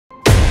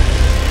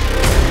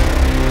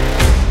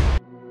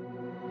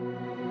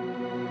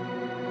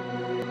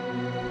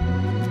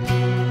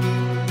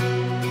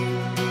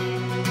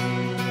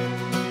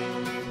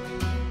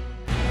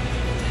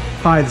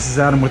Hi, this is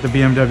Adam with the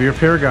BMW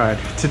Repair Guide.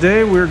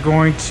 Today we're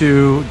going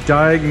to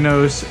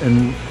diagnose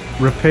and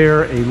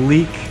repair a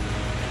leak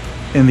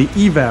in the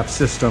EVAP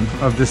system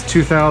of this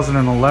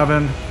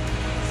 2011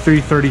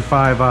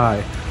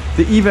 335i.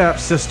 The EVAP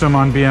system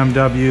on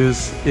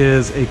BMWs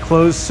is a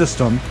closed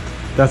system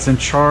that's in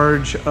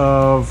charge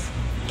of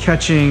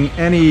catching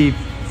any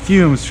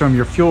fumes from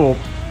your fuel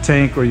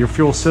tank or your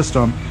fuel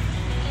system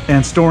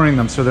and storing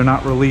them so they're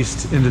not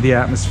released into the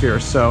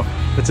atmosphere. So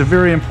it's a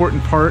very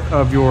important part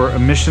of your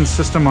emission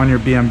system on your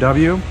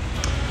BMW.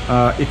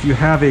 If you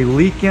have a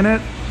leak in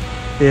it,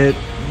 it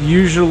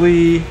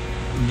usually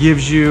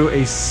gives you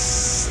a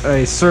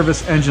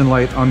service engine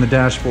light on the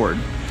dashboard.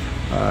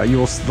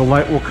 The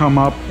light will come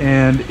up,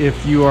 and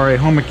if you are a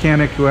home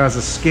mechanic who has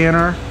a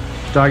scanner,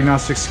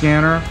 diagnostic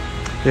scanner,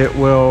 it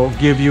will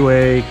give you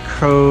a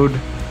code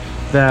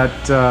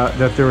that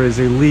there is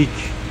a leak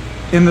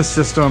in the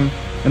system,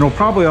 and it'll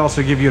probably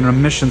also give you an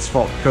emissions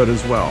fault code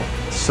as well.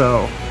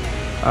 So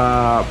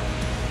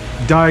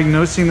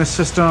diagnosing the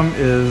system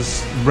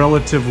is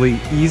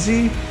relatively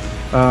easy.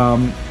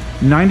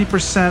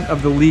 90%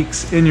 of the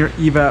leaks in your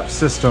EVAP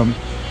system,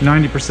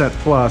 90%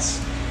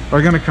 plus,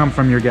 are going to come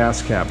from your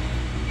gas cap.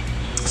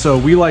 So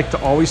we like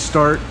to always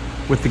start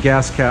with the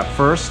gas cap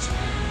first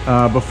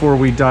before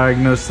we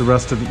diagnose the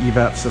rest of the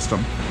EVAP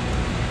system.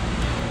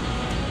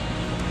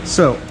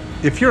 So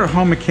if you're a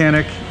home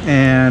mechanic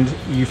and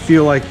you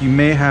feel like you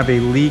may have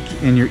a leak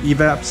in your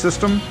EVAP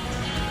system,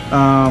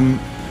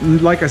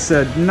 like I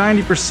said,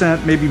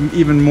 90%, maybe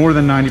even more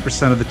than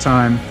 90% of the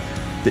time,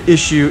 the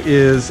issue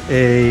is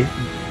a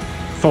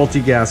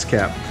faulty gas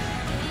cap.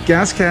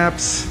 Gas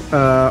caps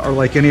are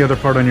like any other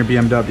part on your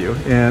BMW,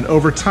 and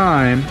over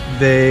time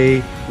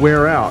they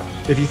wear out.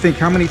 If you think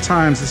how many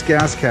times this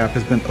gas cap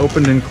has been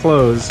opened and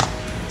closed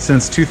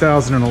since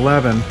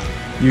 2011,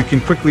 you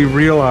can quickly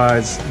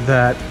realize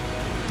that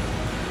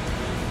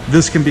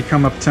this can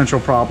become a potential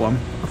problem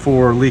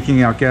for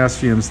leaking out gas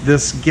fumes.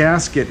 This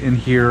gasket in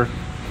here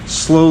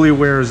slowly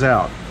wears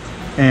out,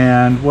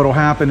 and what will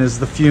happen is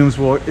the fumes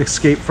will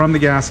escape from the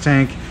gas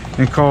tank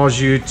and cause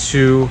you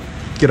to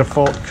get a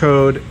fault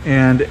code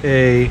and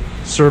a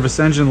service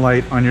engine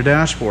light on your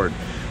dashboard.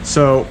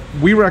 So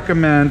we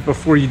recommend,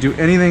 before you do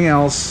anything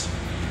else,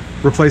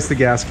 replace the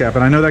gas cap.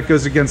 And I know that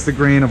goes against the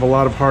grain of a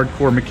lot of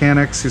hardcore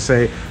mechanics who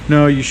say,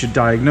 no, you should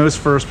diagnose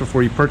first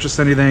before you purchase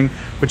anything.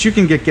 But you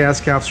can get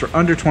gas caps for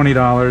under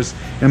 $20,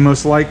 and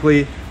most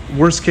likely,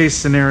 worst case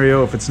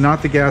scenario, if it's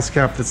not the gas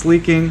cap that's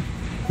leaking,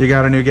 you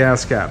got a new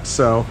gas cap.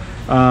 So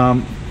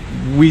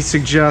we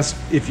suggest,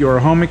 if you're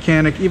a home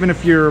mechanic, even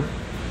if you're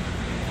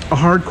a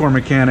hardcore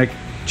mechanic,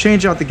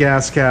 change out the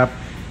gas cap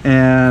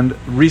and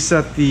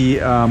reset the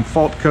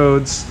fault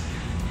codes,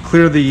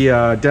 clear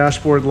the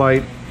dashboard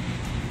light,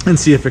 and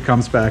see if it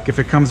comes back. If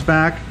it comes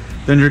back,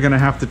 then you're going to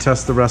have to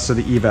test the rest of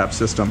the EVAP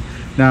system.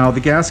 Now, the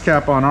gas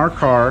cap on our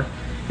car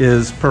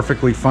is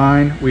perfectly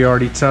fine. We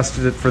already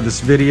tested it for this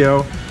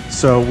video,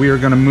 so we are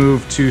going to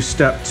move to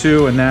step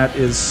 2, and that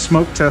is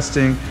smoke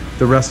testing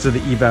the rest of the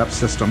EVAP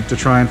system to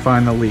try and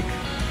find the leak.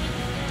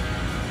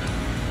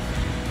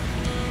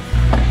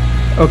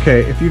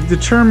 Okay, if you've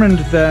determined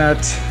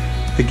that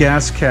the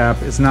gas cap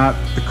is not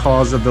the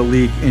cause of the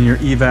leak in your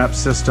EVAP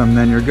system,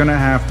 then you're going to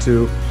have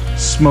to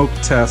smoke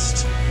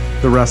test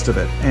the rest of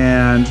it.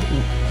 And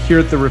here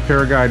at the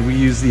Repair Guide, we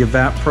use the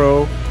EVAP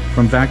Pro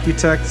from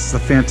Vacutech. It's a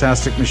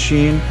fantastic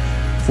machine.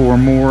 For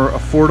more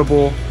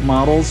affordable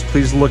models,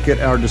 please look at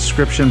our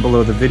description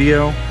below the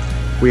video.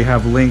 We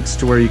have links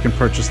to where you can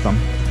purchase them.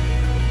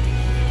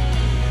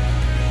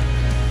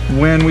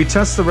 When we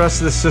test the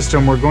rest of the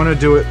system, we're going to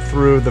do it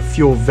through the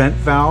fuel vent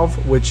valve,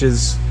 which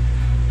is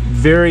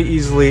very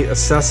easily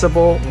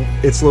accessible.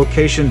 Its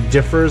location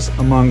differs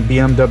among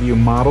BMW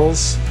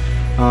models.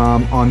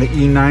 On the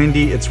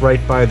E90, it's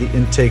right by the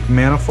intake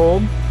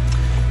manifold.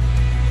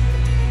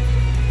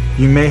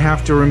 You may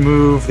have to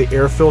remove the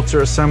air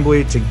filter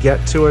assembly to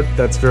get to it.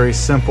 That's very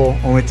simple,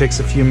 only takes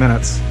a few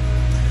minutes.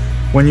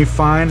 When you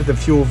find the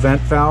fuel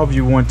vent valve,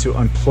 you want to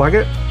unplug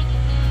it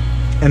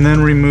and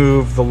then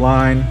remove the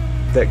line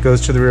that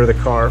goes to the rear of the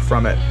car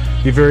from it.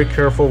 Be very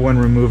careful when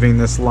removing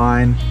this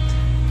line.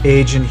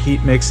 Age and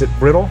heat makes it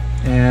brittle,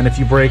 and if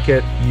you break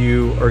it,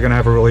 you are going to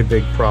have a really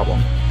big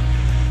problem.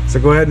 So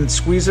go ahead and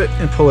squeeze it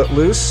and pull it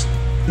loose.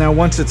 Now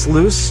once it's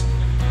loose,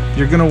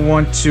 you're going to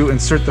want to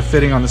insert the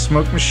fitting on the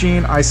smoke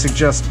machine. I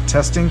suggest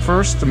testing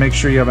first to make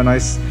sure you have a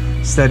nice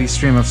steady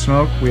stream of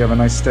smoke. We have a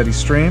nice steady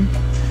stream.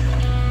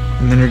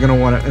 And then you're going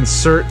to want to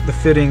insert the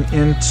fitting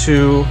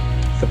into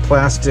the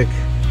plastic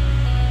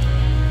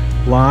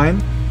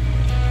line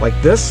like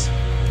this.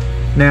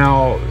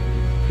 Now,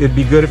 it'd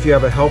be good if you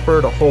have a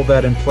helper to hold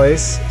that in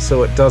place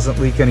so it doesn't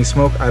leak any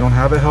smoke. I don't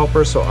have a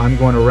helper, so I'm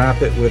going to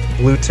wrap it with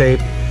blue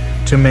tape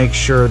to make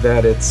sure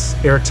that it's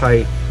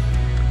airtight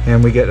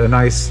and we get a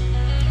nice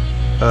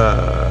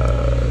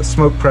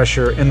smoke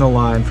pressure in the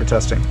line for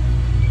testing.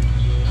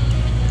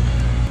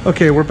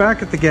 Okay, we're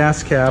back at the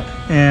gas cap,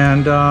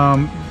 and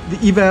the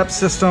EVAP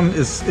system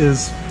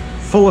is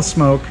full of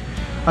smoke.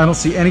 I don't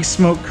see any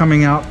smoke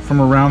coming out from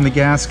around the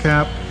gas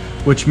cap.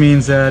 which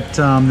means that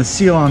the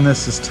seal on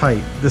this is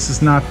tight. This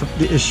is not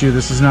the issue.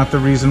 This is not the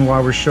reason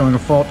why we're showing a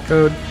fault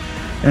code.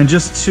 And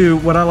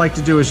what I like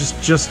to do is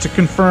just to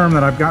confirm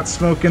that I've got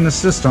smoke in the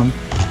system,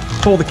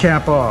 pull the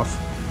cap off.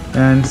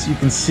 And you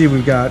can see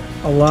we've got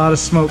a lot of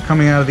smoke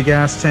coming out of the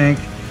gas tank,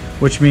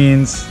 which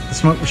means the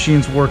smoke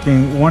machine's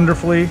working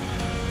wonderfully,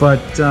 but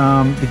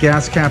the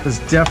gas cap is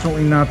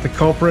definitely not the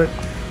culprit.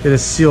 It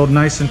is sealed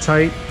nice and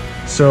tight,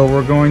 so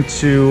we're going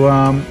to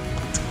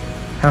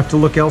have to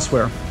look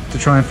elsewhere to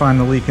try and find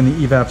the leak in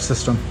the evap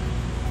system.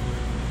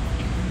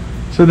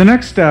 So the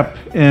next step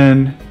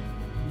in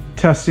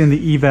testing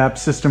the evap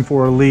system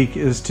for a leak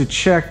is to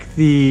check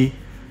the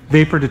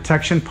vapor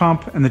detection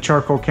pump and the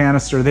charcoal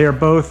canister. They are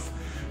both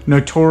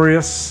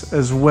notorious,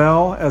 as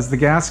well as the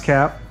gas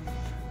cap,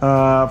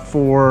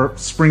 for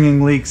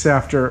springing leaks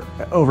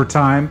over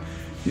time.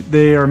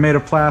 They are made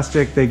of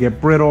plastic, they get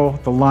brittle,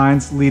 the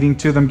lines leading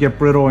to them get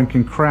brittle and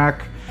can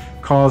crack,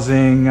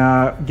 causing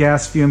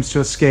gas fumes to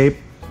escape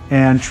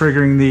and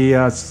triggering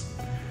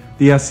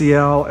the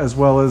SEL, as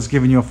well as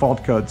giving you a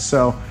fault code.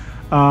 So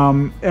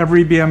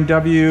every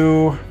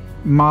BMW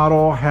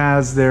model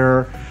has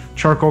their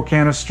charcoal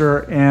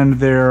canister and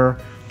their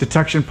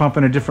detection pump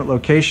in a different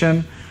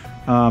location.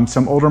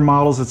 Some older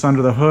models, it's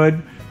under the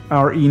hood.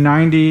 Our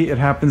E90, it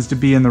happens to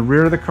be in the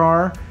rear of the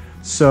car.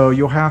 So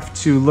you'll have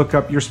to look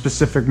up your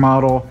specific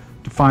model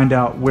to find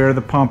out where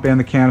the pump and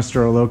the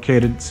canister are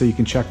located so you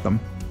can check them.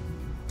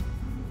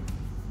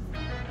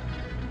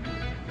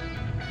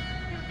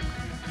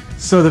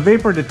 So the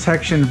vapor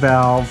detection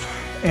valve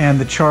and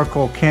the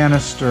charcoal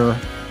canister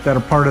that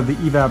are part of the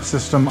evap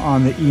system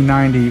on the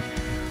E90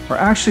 are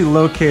actually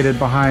located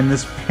behind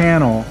this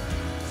panel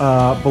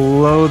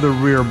below the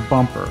rear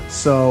bumper.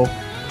 So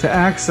to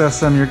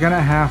access them, you're going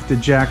to have to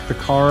jack the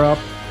car up.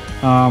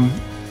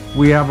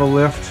 We have a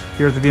lift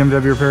here at the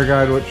BMW Repair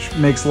Guide, which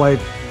makes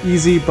life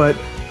easy, but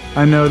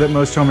I know that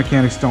most home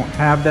mechanics don't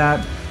have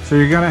that. So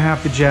you're going to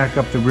have to jack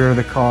up the rear of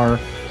the car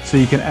so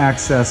you can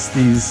access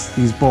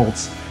these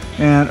bolts.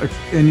 And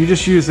you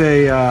just use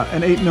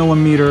an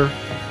 8mm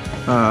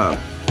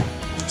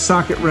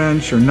socket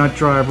wrench or nut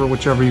driver,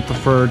 whichever you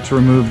prefer, to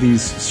remove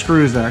these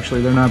screws.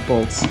 Actually, they're not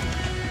bolts.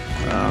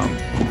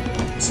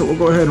 So we'll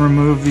go ahead and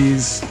remove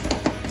these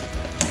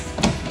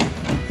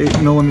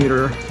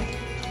 8mm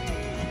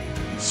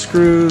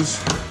screws.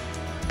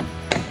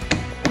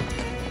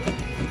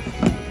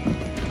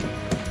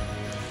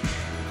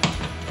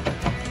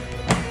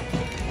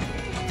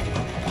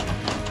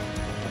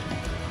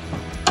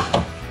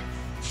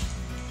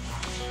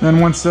 Then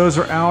once those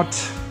are out,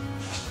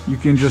 you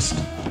can just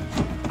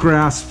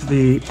grasp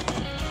the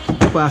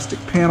plastic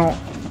panel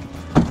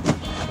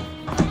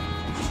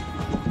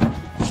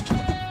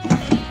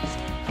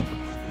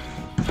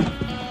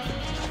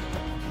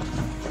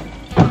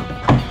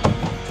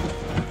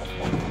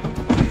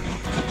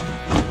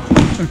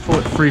and pull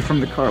it free from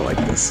the car like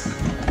this.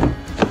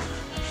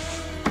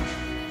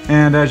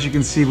 And as you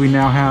can see, we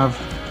now have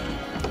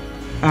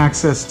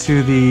access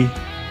to the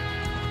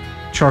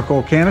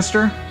charcoal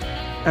canister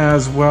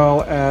as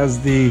well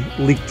as the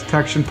leak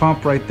detection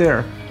pump right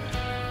there.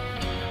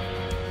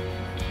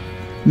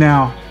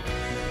 Now,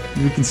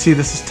 you can see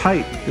this is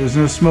tight. There's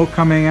no smoke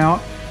coming out,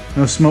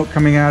 no smoke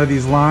coming out of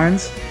these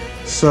lines.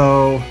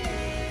 So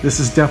this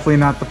is definitely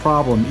not the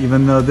problem.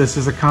 Even though this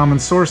is a common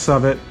source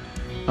of it,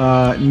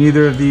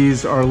 neither of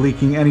these are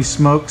leaking any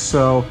smoke,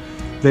 so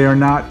they are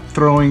not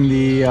throwing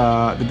the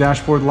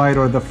dashboard light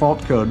or the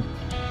fault code.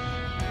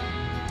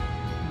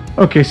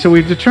 Okay, so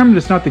we've determined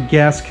it's not the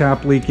gas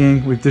cap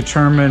leaking. We've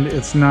determined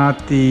it's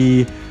not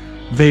the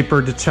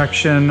vapor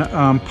detection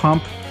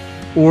pump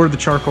or the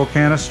charcoal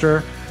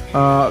canister.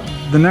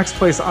 The next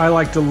place I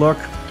like to look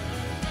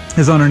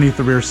is underneath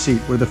the rear seat,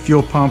 where the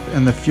fuel pump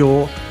and the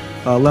fuel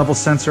level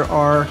sensor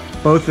are.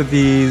 Both of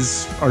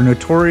these are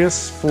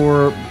notorious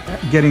for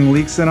getting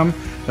leaks in them,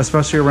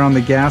 especially around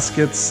the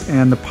gaskets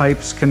and the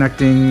pipes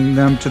connecting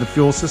them to the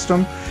fuel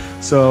system.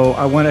 So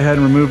I went ahead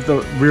and removed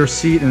the rear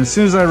seat, and as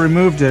soon as I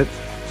removed it,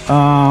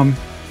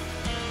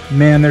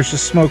 man, there's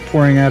just smoke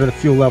pouring out of the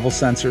fuel level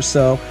sensor.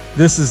 So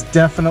this is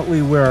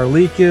definitely where our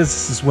leak is.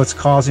 This is what's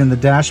causing the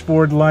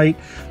dashboard light.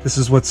 This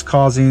is what's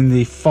causing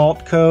the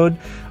fault code.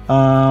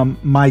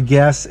 My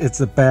guess,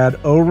 it's a bad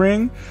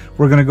O-ring.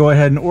 We're going to go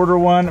ahead and order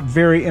one.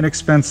 Very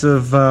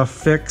inexpensive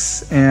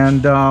fix,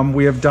 and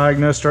we have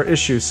diagnosed our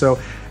issue. So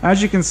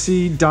as you can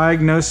see,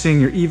 diagnosing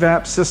your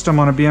evap system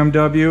on a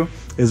BMW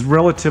is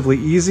relatively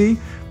easy.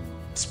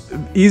 It's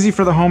easy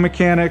for the home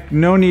mechanic.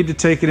 No need to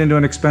take it into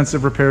an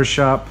expensive repair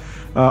shop.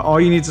 All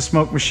you need is a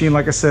smoke machine.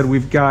 Like I said,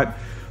 we've got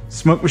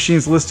smoke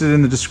machines listed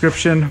in the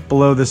description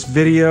below this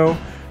video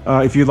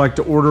if you'd like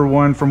to order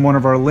one from one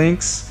of our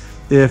links.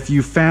 If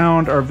you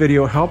found our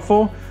video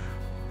helpful,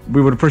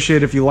 we would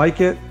appreciate if you like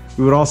it.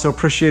 We would also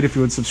appreciate if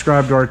you would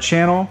subscribe to our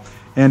channel.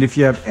 And if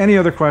you have any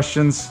other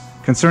questions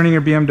concerning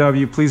your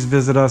BMW, please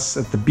visit us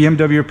at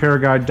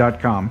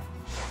thebmwrepairguide.com.